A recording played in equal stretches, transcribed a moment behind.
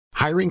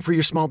Hiring for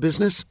your small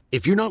business?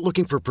 If you're not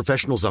looking for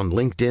professionals on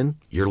LinkedIn,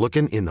 you're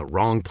looking in the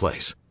wrong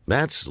place.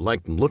 That's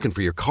like looking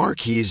for your car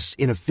keys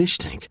in a fish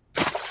tank.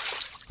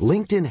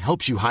 LinkedIn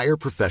helps you hire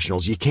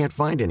professionals you can't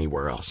find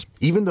anywhere else,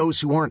 even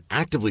those who aren't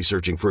actively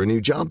searching for a new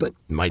job but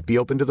might be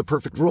open to the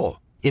perfect role.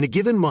 In a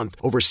given month,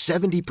 over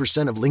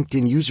 70% of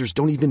LinkedIn users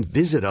don't even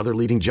visit other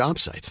leading job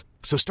sites.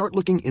 So start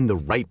looking in the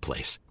right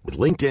place. With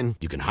LinkedIn,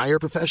 you can hire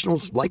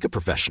professionals like a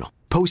professional.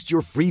 Post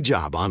your free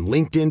job on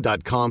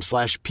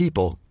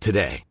linkedin.com/people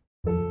today.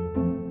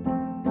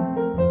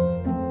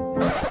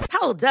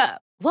 Hold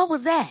up. What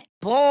was that?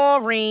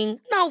 Boring.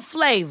 No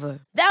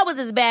flavor. That was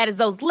as bad as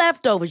those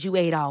leftovers you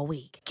ate all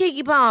week.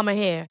 Keke Palmer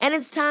here, and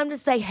it's time to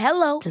say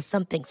hello to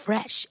something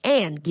fresh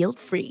and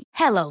guilt-free.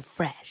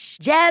 HelloFresh.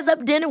 Jazz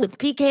up dinner with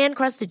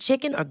pecan-crusted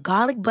chicken or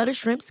garlic butter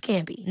shrimp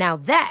scampi. Now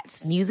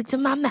that's music to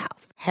my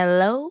mouth.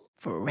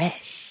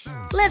 HelloFresh.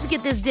 Let's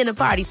get this dinner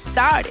party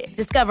started.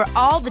 Discover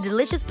all the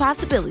delicious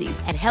possibilities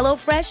at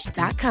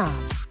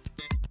HelloFresh.com.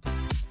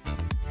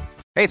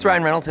 Hey, it's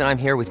Ryan Reynolds, and I'm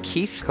here with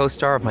Keith,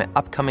 co-star of my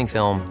upcoming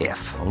film,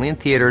 If, only in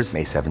theaters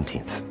May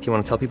 17th. Do you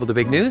want to tell people the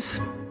big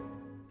news?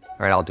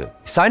 All right, I'll do it.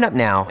 Sign up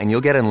now and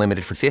you'll get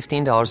unlimited for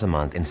 $15 a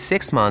month and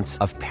 6 months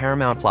of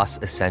Paramount Plus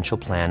Essential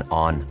Plan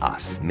on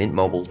us.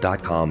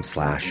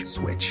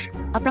 MintMobile.com/switch.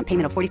 Upfront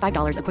payment of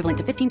 $45 equivalent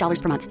to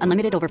 $15 per month.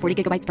 Unlimited over 40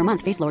 gigabytes per month.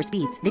 Face lower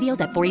speeds.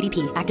 Videos at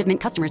 480p. Active Mint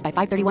customers by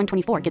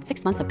 531.24 get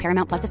 6 months of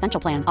Paramount Plus Essential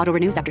Plan. Auto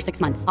renews after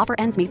 6 months. Offer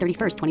ends May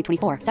 31st,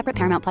 2024. Separate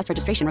Paramount Plus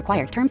registration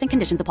required. Terms and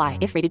conditions apply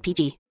if rated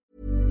PG.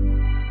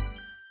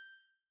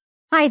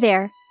 Hi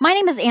there. My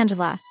name is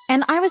Angela,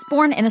 and I was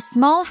born in a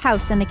small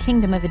house in the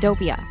kingdom of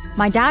Edopia.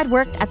 My dad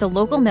worked at the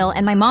local mill,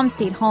 and my mom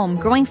stayed home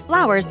growing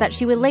flowers that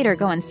she would later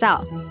go and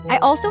sell. I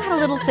also had a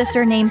little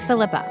sister named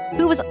Philippa,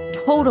 who was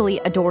totally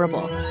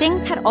adorable.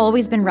 Things had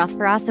always been rough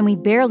for us, and we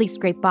barely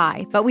scraped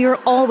by, but we were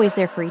always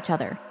there for each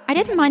other. I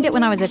didn't mind it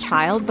when I was a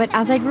child, but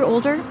as I grew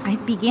older, I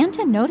began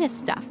to notice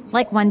stuff.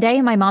 Like one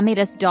day, my mom made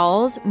us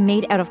dolls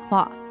made out of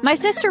cloth. My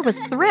sister was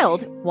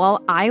thrilled, while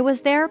I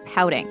was there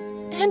pouting.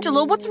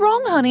 Angela, what's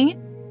wrong, honey?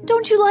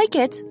 Don't you like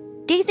it?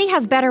 Daisy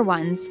has better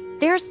ones.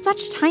 They're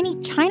such tiny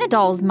China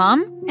dolls,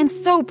 Mom, and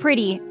so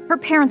pretty. Her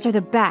parents are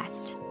the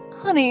best.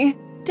 Honey,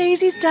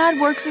 Daisy's dad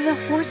works as a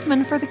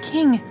horseman for the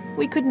king.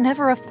 We could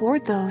never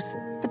afford those.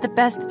 But the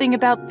best thing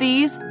about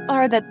these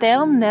are that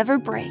they'll never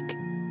break.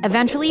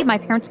 Eventually, my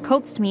parents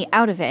coaxed me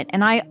out of it,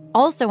 and I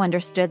also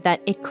understood that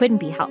it couldn't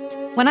be helped.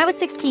 When I was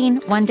 16,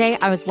 one day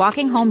I was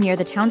walking home near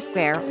the town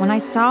square when I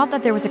saw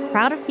that there was a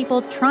crowd of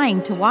people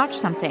trying to watch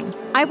something.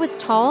 I was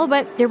tall,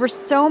 but there were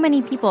so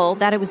many people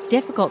that it was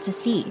difficult to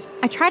see.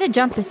 I tried to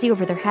jump to see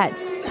over their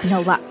heads.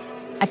 No luck.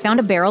 I found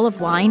a barrel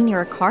of wine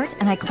near a cart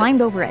and I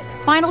climbed over it,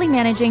 finally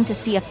managing to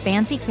see a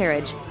fancy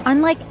carriage,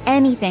 unlike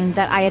anything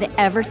that I had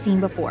ever seen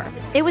before.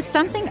 It was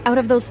something out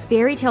of those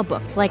fairy tale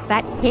books, like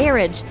that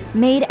carriage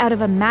made out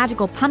of a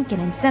magical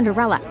pumpkin in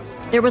Cinderella.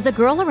 There was a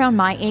girl around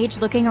my age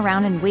looking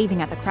around and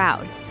waving at the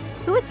crowd.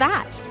 Who is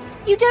that?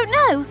 You don't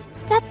know?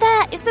 That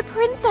there is the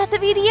Princess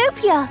of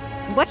Ethiopia.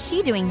 What's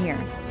she doing here?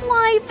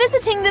 Why,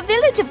 visiting the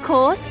village, of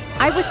course.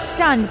 I was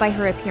stunned by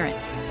her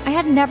appearance. I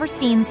had never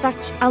seen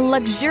such a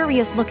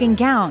luxurious-looking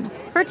gown.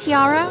 Her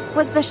tiara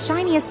was the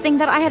shiniest thing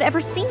that I had ever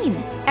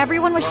seen.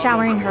 Everyone was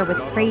showering her with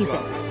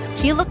praises.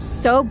 She looked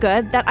so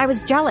good that I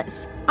was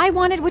jealous. I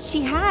wanted what she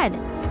had.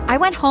 I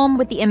went home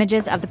with the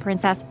images of the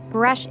princess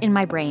fresh in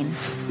my brain.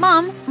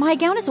 Mom, my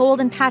gown is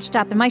old and patched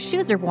up and my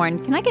shoes are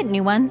worn. Can I get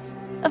new ones?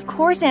 Of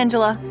course,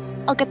 Angela.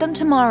 I'll get them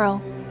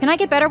tomorrow. Can I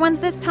get better ones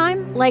this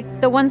time?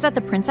 Like the ones that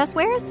the princess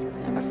wears?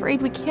 I'm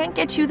afraid we can't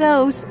get you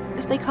those,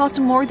 as they cost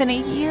more than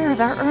a year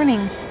of our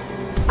earnings.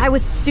 I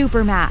was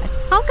super mad.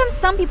 How come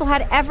some people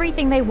had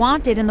everything they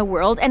wanted in the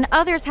world and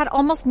others had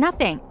almost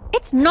nothing?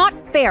 It's not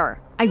fair.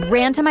 I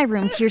ran to my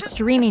room, tears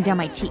streaming down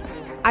my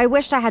cheeks. I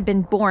wished I had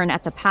been born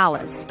at the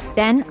palace.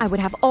 Then I would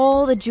have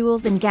all the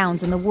jewels and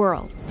gowns in the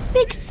world.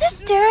 Big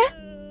sister,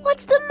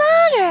 what's the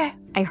matter?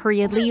 I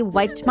hurriedly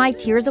wiped my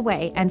tears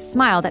away and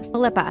smiled at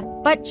Philippa,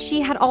 but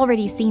she had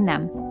already seen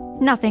them.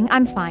 Nothing,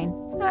 I'm fine.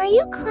 Are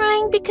you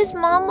crying because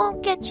Mom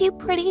won't get you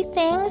pretty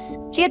things?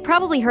 She had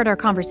probably heard our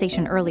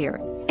conversation earlier.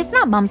 It's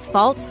not Mom's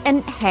fault,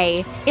 and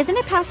hey, isn't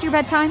it past your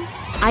bedtime?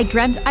 I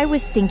dreamt I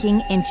was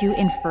sinking into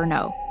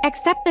inferno.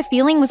 Except the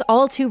feeling was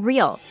all too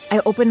real.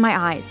 I opened my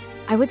eyes.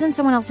 I was in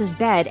someone else's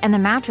bed, and the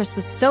mattress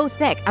was so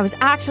thick I was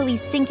actually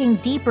sinking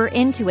deeper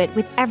into it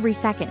with every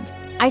second.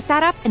 I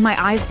sat up and my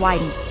eyes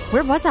widened.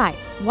 Where was I?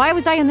 Why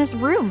was I in this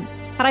room?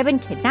 Had I been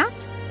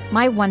kidnapped?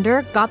 My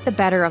wonder got the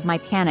better of my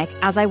panic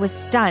as I was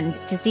stunned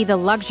to see the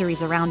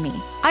luxuries around me.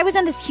 I was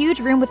in this huge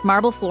room with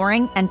marble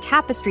flooring and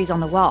tapestries on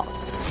the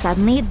walls.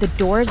 Suddenly, the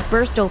doors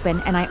burst open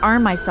and I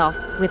armed myself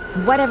with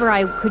whatever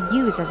I could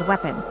use as a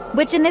weapon,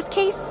 which in this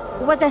case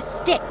was a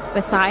stick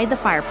beside the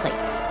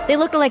fireplace. They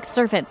looked like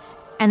servants,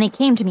 and they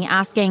came to me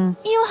asking,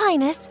 Your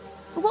Highness,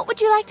 what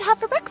would you like to have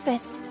for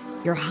breakfast?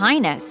 Your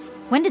Highness?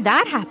 When did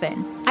that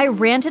happen? I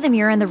ran to the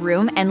mirror in the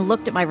room and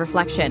looked at my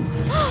reflection.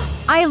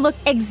 I looked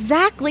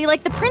exactly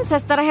like the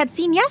princess that I had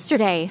seen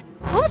yesterday.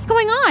 What was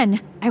going on?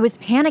 I was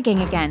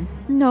panicking again.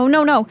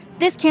 No.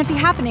 This can't be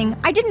happening.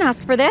 I didn't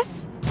ask for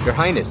this. Your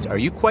Highness, are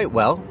you quite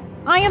well?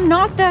 I am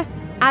not the...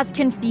 As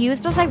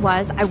confused as I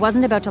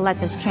wasn't about to let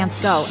this chance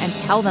go and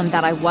tell them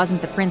that I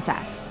wasn't the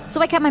princess. So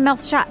I kept my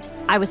mouth shut.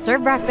 I was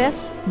served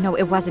breakfast. No,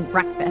 it wasn't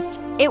breakfast.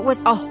 It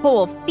was a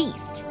whole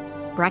feast.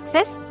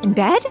 Breakfast? In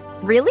bed?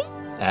 Really?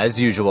 As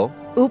usual.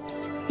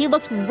 Oops. He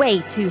looked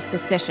way too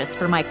suspicious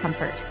for my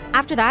comfort.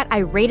 After that, I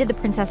raided the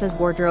princess's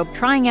wardrobe,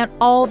 trying out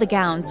all the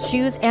gowns,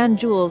 shoes, and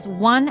jewels,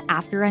 one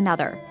after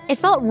another. It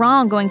felt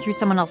wrong going through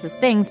someone else's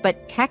things,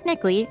 but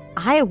technically,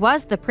 I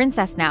was the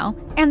princess now,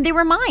 and they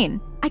were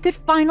mine. I could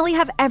finally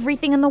have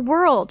everything in the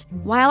world.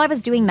 While I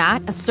was doing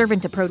that, a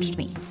servant approached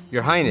me.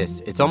 Your Highness,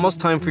 it's almost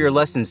time for your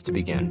lessons to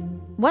begin.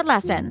 What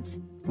lessons?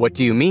 What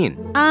do you mean?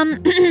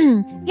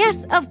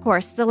 Yes, of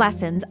course, the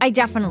lessons. I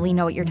definitely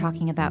know what you're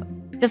talking about.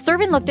 The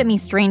servant looked at me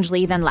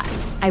strangely, then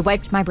left. I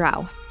wiped my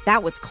brow.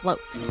 That was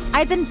close.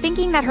 I'd been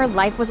thinking that her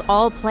life was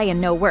all play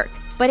and no work,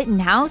 but it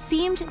now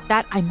seemed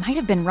that I might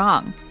have been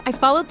wrong. I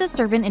followed the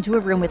servant into a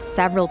room with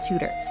several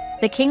tutors.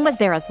 The king was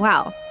there as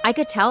well. I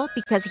could tell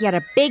because he had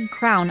a big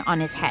crown on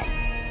his head.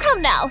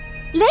 Come now,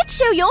 let's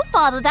show your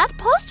father that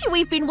posture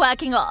we've been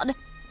working on.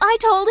 I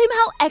told him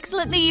how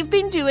excellently you've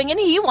been doing and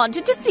he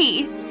wanted to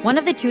see. One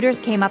of the tutors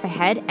came up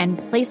ahead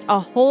and placed a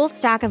whole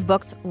stack of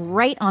books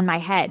right on my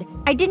head.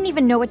 I didn't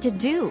even know what to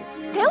do.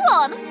 Go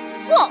on,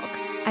 walk.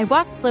 I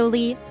walked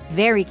slowly,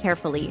 very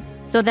carefully,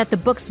 so that the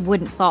books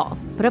wouldn't fall.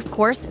 But of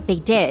course, they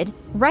did.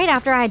 Right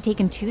after I had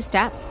taken 2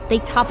 steps, they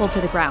toppled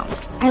to the ground.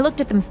 I looked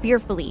at them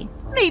fearfully.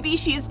 Maybe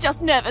she's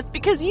just nervous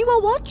because you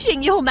were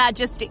watching, Your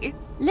Majesty.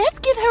 Let's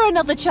give her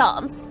another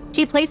chance.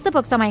 She placed the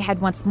books on my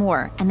head once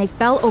more, and they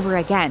fell over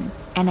again,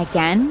 and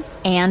again,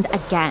 and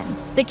again.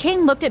 The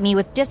king looked at me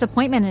with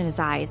disappointment in his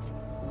eyes.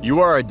 You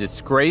are a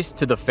disgrace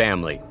to the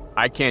family.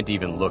 I can't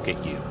even look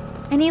at you.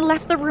 And he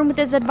left the room with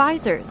his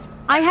advisors.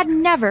 I had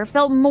never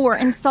felt more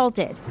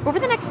insulted. Over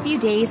the next few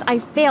days, I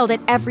failed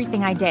at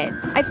everything I did.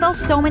 I fell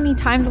so many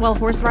times while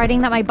horse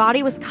riding that my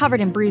body was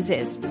covered in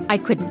bruises. I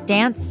couldn't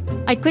dance.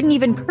 I couldn't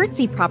even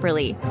curtsy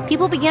properly.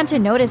 People began to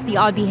notice the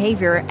odd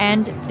behavior,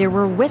 and there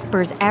were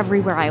whispers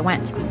everywhere I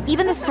went.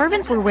 Even the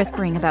servants were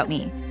whispering about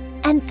me.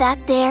 And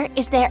that there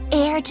is their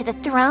heir to the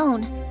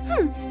throne.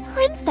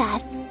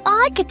 Princess,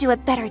 I could do a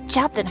better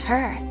job than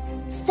her.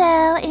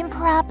 So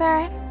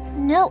improper.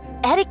 No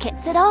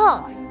etiquettes at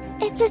all.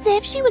 It's as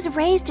if she was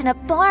raised in a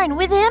barn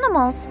with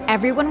animals.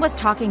 Everyone was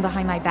talking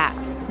behind my back.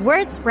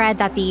 Word spread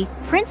that the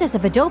Princess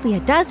of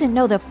Adopia doesn't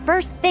know the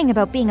first thing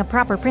about being a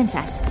proper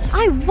princess.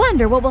 I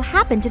wonder what will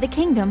happen to the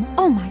kingdom.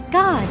 Oh my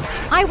God.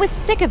 I was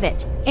sick of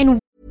it.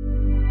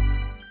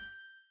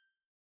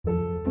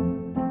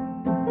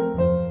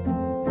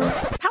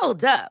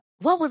 Hold up.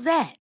 What was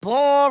that?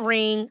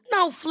 Boring.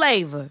 No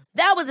flavor.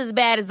 That was as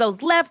bad as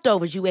those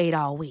leftovers you ate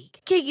all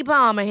week. Keke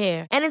Palmer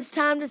here, and it's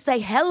time to say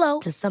hello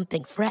to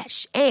something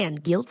fresh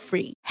and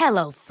guilt-free.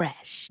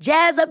 HelloFresh.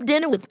 Jazz up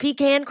dinner with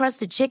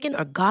pecan-crusted chicken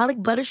or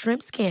garlic butter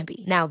shrimp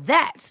scampi. Now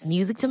that's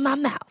music to my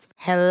mouth.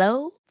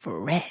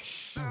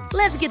 HelloFresh.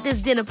 Let's get this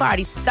dinner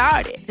party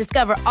started.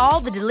 Discover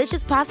all the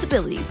delicious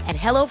possibilities at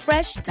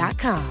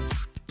HelloFresh.com.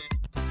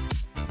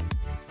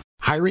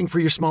 Hiring for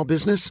your small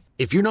business?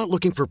 If you're not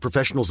looking for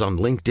professionals on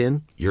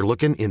LinkedIn, you're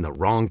looking in the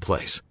wrong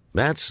place.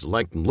 That's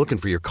like looking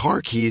for your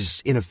car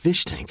keys in a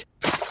fish tank.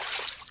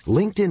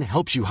 LinkedIn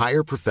helps you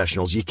hire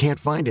professionals you can't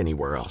find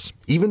anywhere else,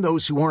 even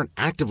those who aren't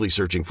actively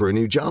searching for a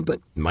new job but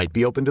might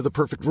be open to the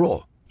perfect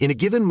role. In a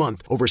given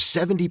month, over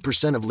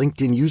 70% of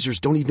LinkedIn users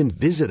don't even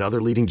visit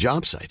other leading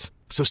job sites.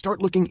 So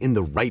start looking in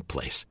the right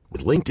place.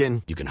 With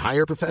LinkedIn, you can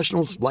hire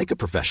professionals like a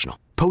professional.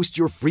 Post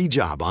your free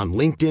job on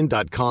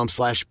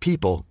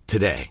linkedin.com/people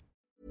today.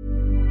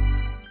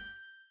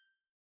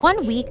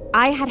 1 week,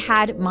 I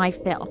had my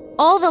fill.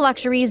 All the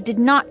luxuries did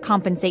not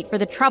compensate for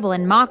the trouble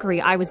and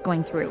mockery I was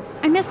going through.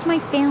 I missed my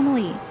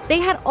family. They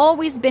had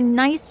always been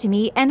nice to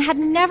me and had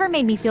never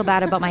made me feel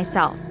bad about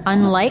myself,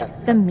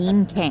 unlike the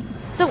mean king.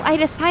 So I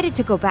decided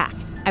to go back.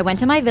 I went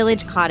to my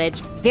village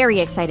cottage,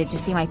 very excited to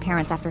see my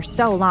parents after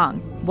so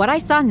long. What I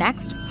saw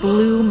next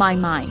blew my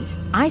mind.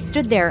 I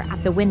stood there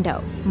at the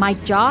window, my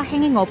jaw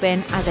hanging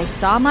open as I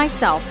saw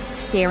myself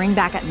staring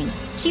back at me.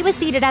 She was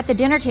seated at the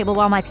dinner table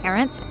while my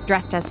parents,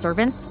 dressed as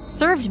servants,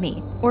 served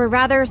me. Or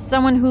rather,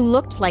 someone who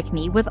looked like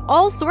me with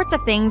all sorts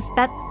of things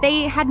that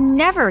they had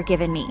never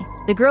given me.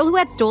 The girl who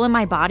had stolen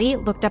my body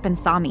looked up and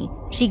saw me.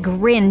 She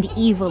grinned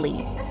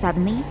evilly.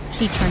 Suddenly,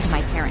 she turned to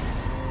my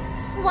parents.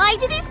 Why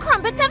do these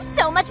crumpets have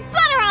so much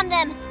butter on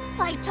them?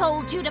 I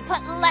told you to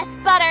put less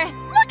butter.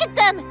 Look at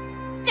them.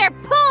 They're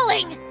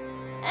pooling.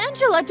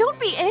 Angela, don't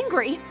be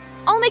angry.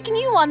 I'll make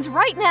new ones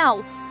right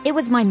now. It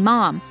was my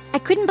mom. I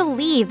couldn't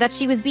believe that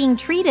she was being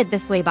treated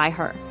this way by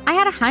her. I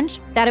had a hunch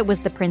that it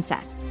was the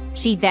princess.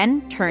 She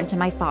then turned to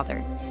my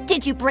father.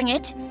 Did you bring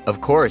it?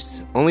 Of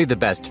course, only the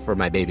best for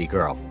my baby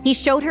girl. He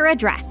showed her a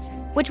dress,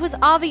 which was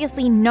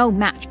obviously no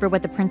match for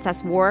what the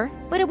princess wore,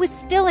 but it was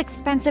still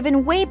expensive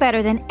and way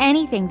better than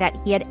anything that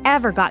he had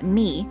ever gotten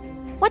me.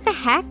 What the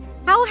heck?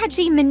 How had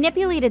she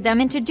manipulated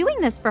them into doing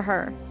this for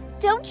her?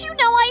 Don't you know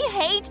I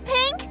hate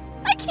pink?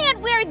 I can't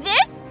wear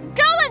this!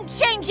 Go and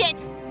change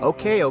it!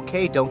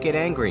 Okay, don't get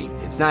angry.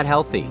 It's not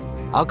healthy.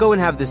 I'll go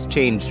and have this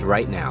changed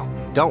right now.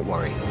 Don't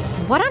worry.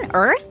 What on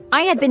earth?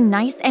 I had been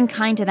nice and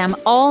kind to them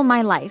all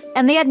my life,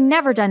 and they had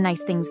never done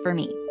nice things for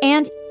me.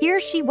 And here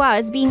she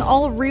was being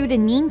all rude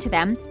and mean to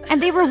them,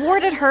 and they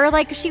rewarded her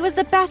like she was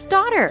the best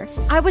daughter.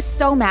 I was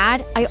so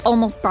mad, I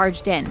almost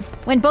barged in.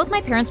 When both my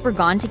parents were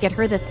gone to get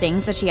her the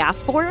things that she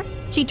asked for,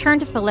 she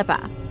turned to Philippa.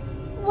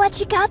 What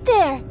you got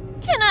there?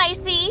 Can I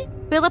see?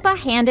 Philippa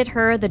handed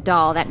her the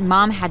doll that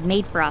Mom had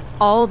made for us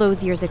all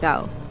those years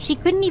ago. She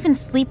couldn't even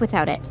sleep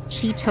without it.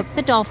 She took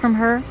the doll from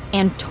her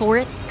and tore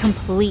it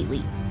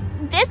completely.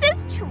 This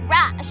is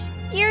trash.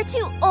 You're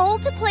too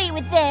old to play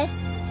with this.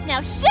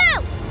 Now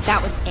shoot!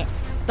 That was it.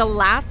 The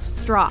last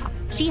straw.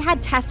 She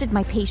had tested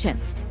my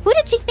patience. Who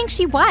did she think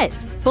she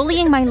was?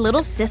 Bullying my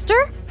little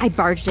sister? I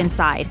barged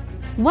inside.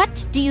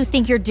 What do you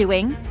think you're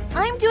doing?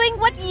 I'm doing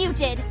what you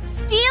did.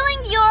 Stealing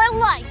your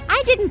life.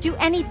 I didn't do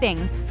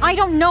anything. I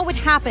don't know what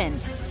happened.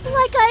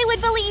 Like I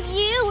would believe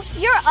you.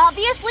 You're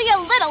obviously a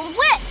little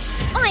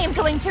witch. I am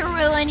going to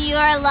ruin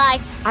your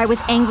life. I was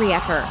angry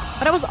at her,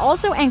 but I was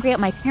also angry at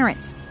my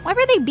parents. Why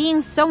were they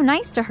being so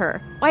nice to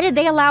her? Why did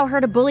they allow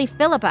her to bully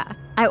Philippa?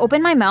 I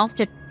opened my mouth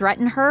to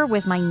threaten her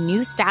with my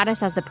new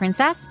status as the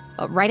princess,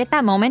 but right at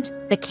that moment,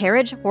 the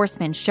carriage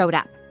horseman showed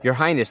up. Your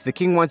Highness, the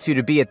king wants you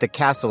to be at the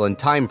castle in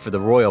time for the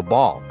royal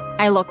ball.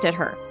 I looked at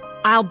her.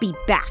 I'll be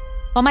back.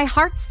 But my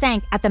heart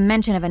sank at the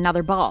mention of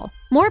another ball.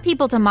 More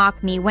people to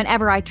mock me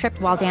whenever I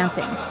tripped while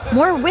dancing.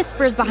 More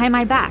whispers behind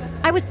my back.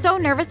 I was so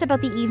nervous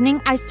about the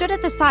evening, I stood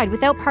at the side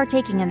without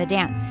partaking in the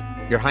dance.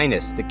 Your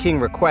Highness, the king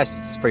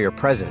requests for your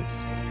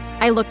presence.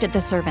 I looked at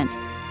the servant.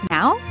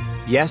 Now?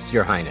 Yes,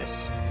 Your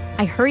Highness.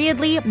 I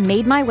hurriedly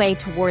made my way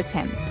towards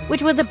him,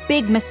 which was a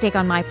big mistake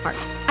on my part.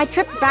 I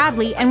tripped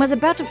badly and was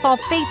about to fall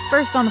face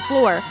first on the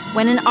floor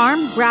when an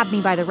arm grabbed me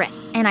by the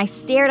wrist, and I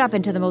stared up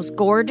into the most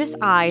gorgeous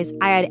eyes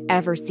I had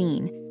ever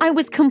seen. I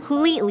was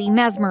completely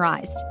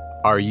mesmerized.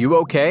 Are you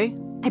okay?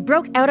 I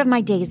broke out of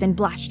my daze and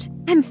blushed.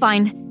 I'm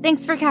fine.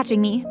 Thanks for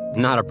catching me.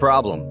 Not a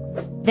problem.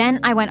 Then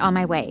I went on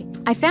my way.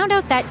 I found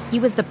out that he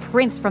was the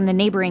prince from the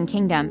neighboring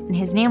kingdom, and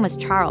his name was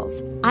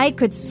Charles. I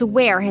could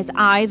swear his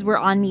eyes were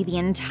on me the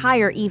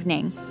entire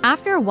evening.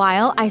 After a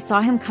while, I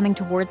saw him coming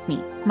towards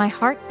me. My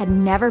heart had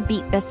never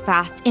beat this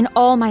fast in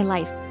all my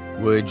life.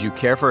 Would you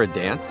care for a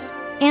dance?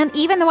 And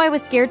even though I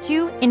was scared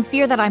to, in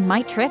fear that I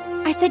might trip,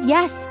 I said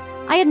yes.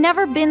 I had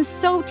never been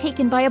so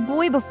taken by a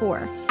boy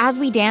before. As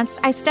we danced,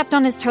 I stepped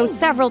on his toes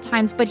several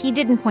times, but he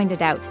didn't point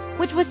it out,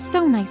 which was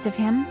so nice of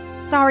him.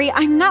 Sorry,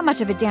 I'm not much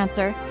of a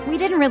dancer. We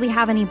didn't really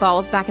have any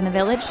balls back in the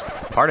village.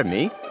 Pardon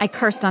me? I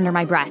cursed under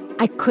my breath.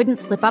 I couldn't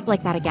slip up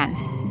like that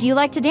again. Do you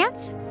like to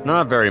dance?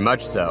 Not very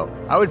much so.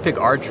 I would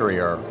pick archery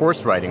or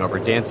horse riding over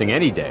dancing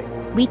any day.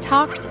 We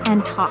talked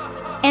and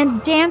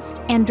danced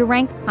and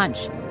drank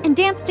punch, and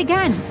danced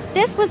again.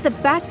 This was the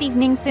best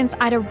evening since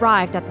I'd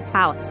arrived at the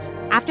palace.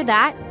 After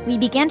that, we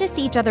began to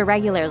see each other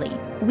regularly.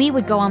 We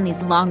would go on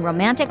these long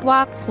romantic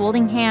walks,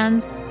 holding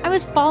hands. I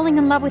was falling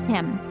in love with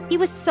him. He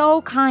was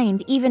so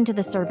kind, even to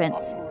the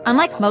servants.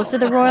 Unlike most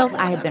of the royals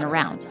I had been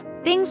around,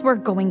 things were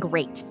going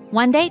great.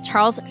 One day,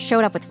 Charles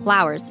showed up with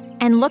flowers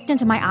and looked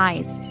into my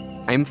eyes.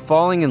 I'm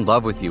falling in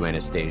love with you,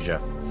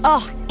 Anastasia.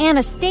 Oh,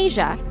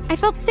 Anastasia. I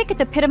felt sick at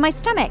the pit of my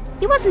stomach.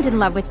 He wasn't in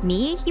love with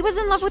me. He was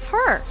in love with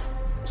her.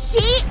 She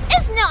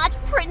is not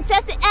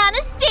Princess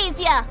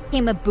Anastasia!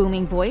 Came a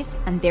booming voice,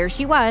 and there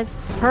she was,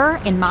 her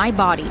in my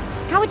body.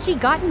 How had she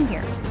gotten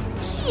here?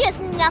 She is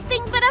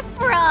nothing but a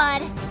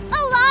fraud,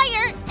 a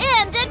liar,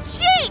 and a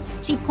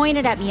cheat! She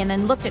pointed at me and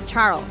then looked at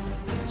Charles.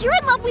 You're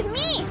in love with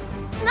me,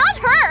 not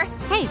her!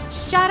 Hey,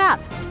 shut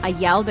up! I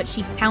yelled, but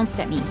she pounced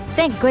at me.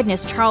 Thank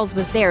goodness Charles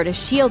was there to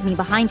shield me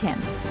behind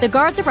him. The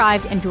guards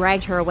arrived and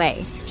dragged her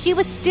away. She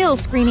was still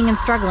screaming and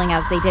struggling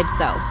as they did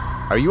so.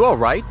 Are you all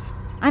right?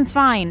 I'm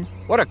fine.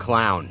 What a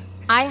clown.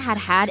 I had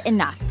had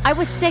enough. I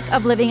was sick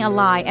of living a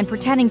lie and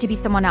pretending to be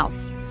someone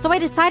else. So I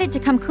decided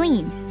to come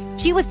clean.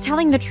 She was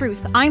telling the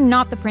truth. I'm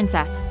not the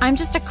princess. I'm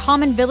just a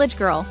common village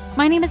girl.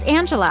 My name is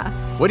Angela.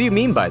 What do you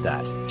mean by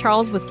that?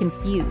 Charles was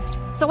confused.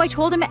 So I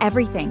told him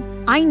everything.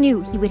 I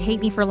knew he would hate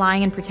me for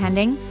lying and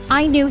pretending.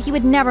 I knew he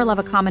would never love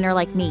a commoner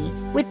like me.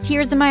 With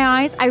tears in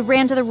my eyes, I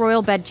ran to the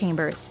royal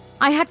bedchambers.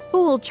 I had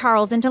fooled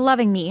Charles into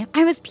loving me.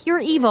 I was pure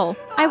evil.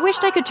 I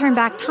wished I could turn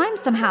back time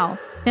somehow.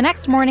 The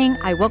next morning,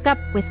 I woke up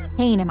with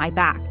pain in my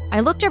back. I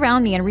looked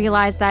around me and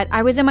realized that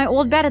I was in my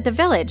old bed at the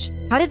village.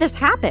 How did this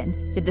happen?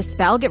 Did the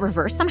spell get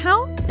reversed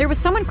somehow? There was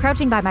someone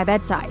crouching by my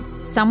bedside.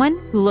 Someone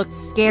who looked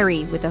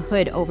scary with a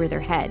hood over their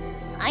head.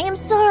 I am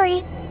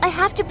sorry. I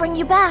have to bring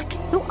you back.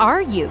 Who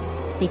are you?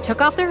 They took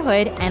off their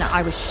hood, and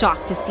I was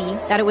shocked to see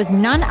that it was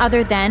none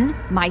other than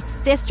my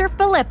sister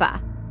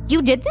Philippa.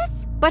 You did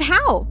this? But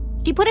how?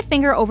 She put a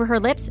finger over her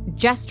lips,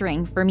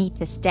 gesturing for me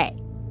to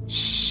stay.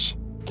 Shh.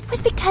 It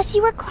was because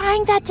you were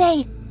crying that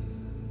day.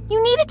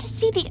 You needed to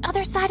see the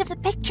other side of the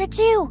picture,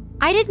 too.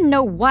 I didn't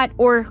know what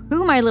or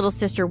who my little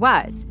sister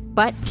was,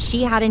 but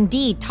she had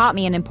indeed taught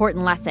me an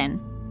important lesson.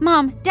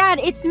 Mom, Dad,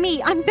 it's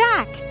me. I'm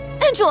back.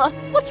 Angela,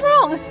 what's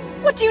wrong?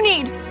 What do you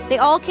need? They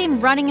all came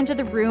running into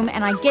the room,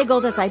 and I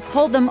giggled as I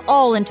pulled them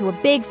all into a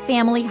big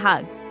family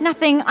hug.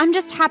 Nothing, I'm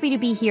just happy to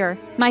be here.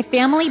 My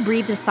family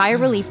breathed a sigh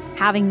of relief,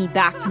 having me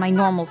back to my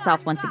normal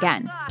self once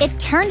again. It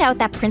turned out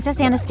that Princess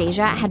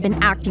Anastasia had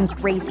been acting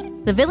crazy.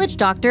 The village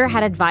doctor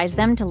had advised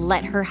them to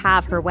let her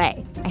have her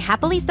way. I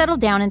happily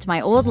settled down into my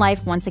old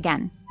life once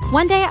again.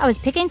 One day, I was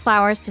picking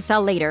flowers to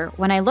sell later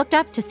when I looked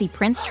up to see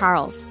Prince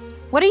Charles.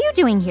 What are you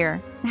doing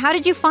here? How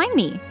did you find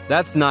me?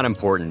 That's not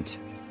important.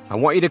 I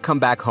want you to come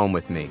back home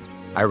with me.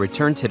 I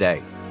returned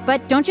today.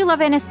 But don't you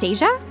love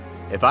Anastasia?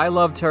 If I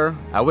loved her,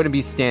 I wouldn't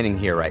be standing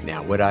here right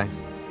now, would I?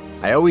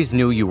 I always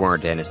knew you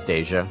weren't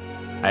Anastasia.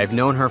 I have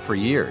known her for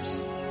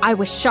years. I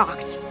was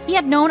shocked. He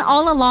had known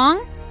all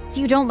along? So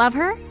you don't love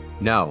her?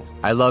 No,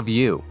 I love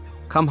you.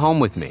 Come home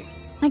with me.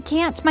 I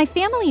can't. My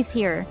family's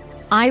here.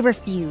 I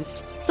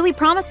refused. So he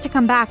promised to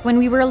come back when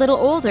we were a little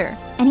older.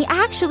 And he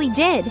actually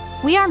did.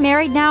 We are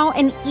married now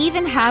and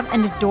even have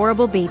an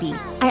adorable baby.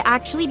 I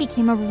actually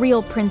became a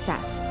real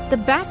princess. The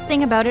best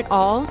thing about it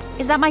all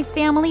is that my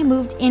family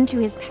moved into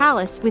his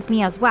palace with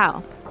me as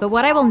well. But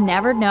what I will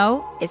never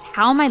know is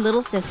how my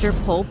little sister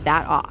pulled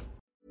that off.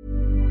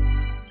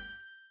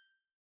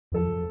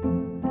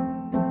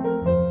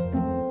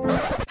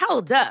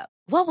 Hold up.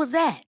 What was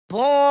that?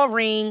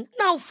 Boring.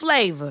 No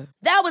flavor.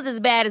 That was as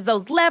bad as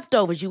those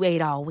leftovers you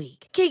ate all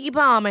week. Keke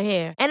Palmer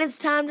here, and it's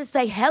time to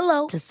say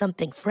hello to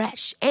something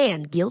fresh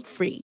and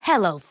guilt-free.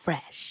 Hello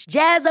Fresh.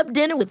 Jazz up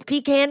dinner with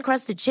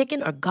pecan-crusted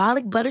chicken or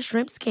garlic butter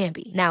shrimp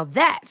scampi. Now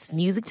that's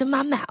music to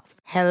my mouth.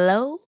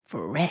 Hello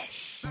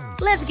Fresh.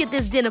 Let's get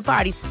this dinner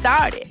party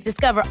started.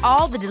 Discover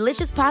all the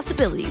delicious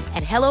possibilities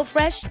at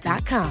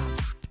HelloFresh.com.